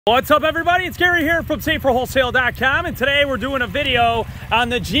What's up, everybody? It's Gary here from SaferWholesale.com, and today we're doing a video on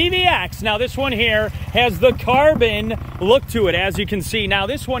the GVX. Now this one here has the carbon look to it, as you can see. Now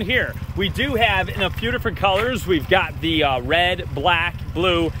this one here we do have in a few different colors. We've got the red, black,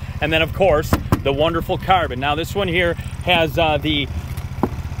 blue, and then of course the wonderful carbon. Now this one here has the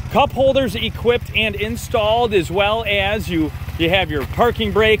cup holders equipped and installed, as well as you have your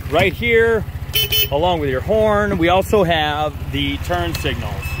parking brake right here along with your horn. We also have the turn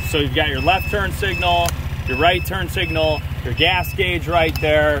signals. So you've got your left turn signal, your right turn signal, your gas gauge right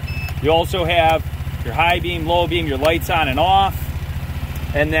there. You also have your high beam, low beam, your lights on and off.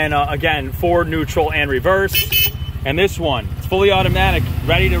 And then again, forward, neutral, and reverse. And this one, it's fully automatic,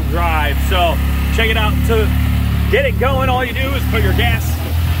 ready to drive. So check it out. To get it going, all you do is put your gas,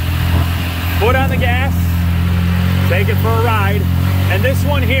 foot on the gas, take it for a ride. And this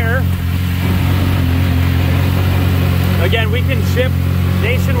one here, again, we can ship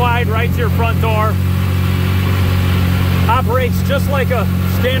nationwide right to your front door. Operates just like a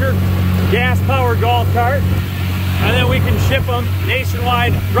standard gas-powered golf cart. And then we can ship them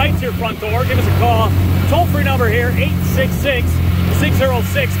nationwide right to your front door. Give us a call. Toll-free number here,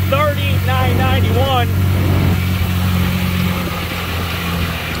 866-606-3991.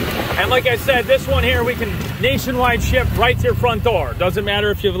 And like I said, this one here, we can nationwide ship right to your front door. Doesn't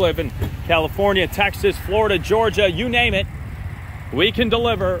matter if you live in California, Texas, Florida, Georgia, you name it. We can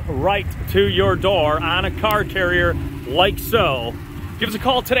deliver right to your door on a car carrier like so. Give us a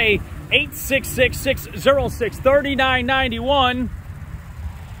call today, 866-606-3991.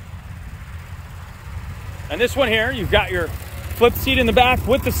 And this one here, you've got your flip seat in the back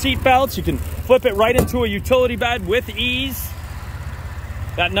with the seat belts. You can flip it right into a utility bed with ease.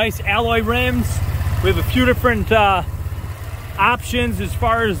 Got nice alloy rims. We have a few different options as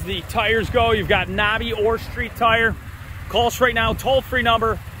far as the tires go. You've got knobby or street tire. Call us right now, toll-free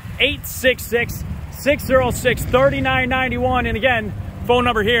number, 866-606-3991. And again, phone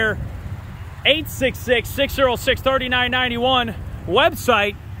number here, 866-606-3991.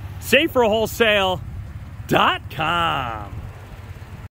 Website, SaferWholesale.com.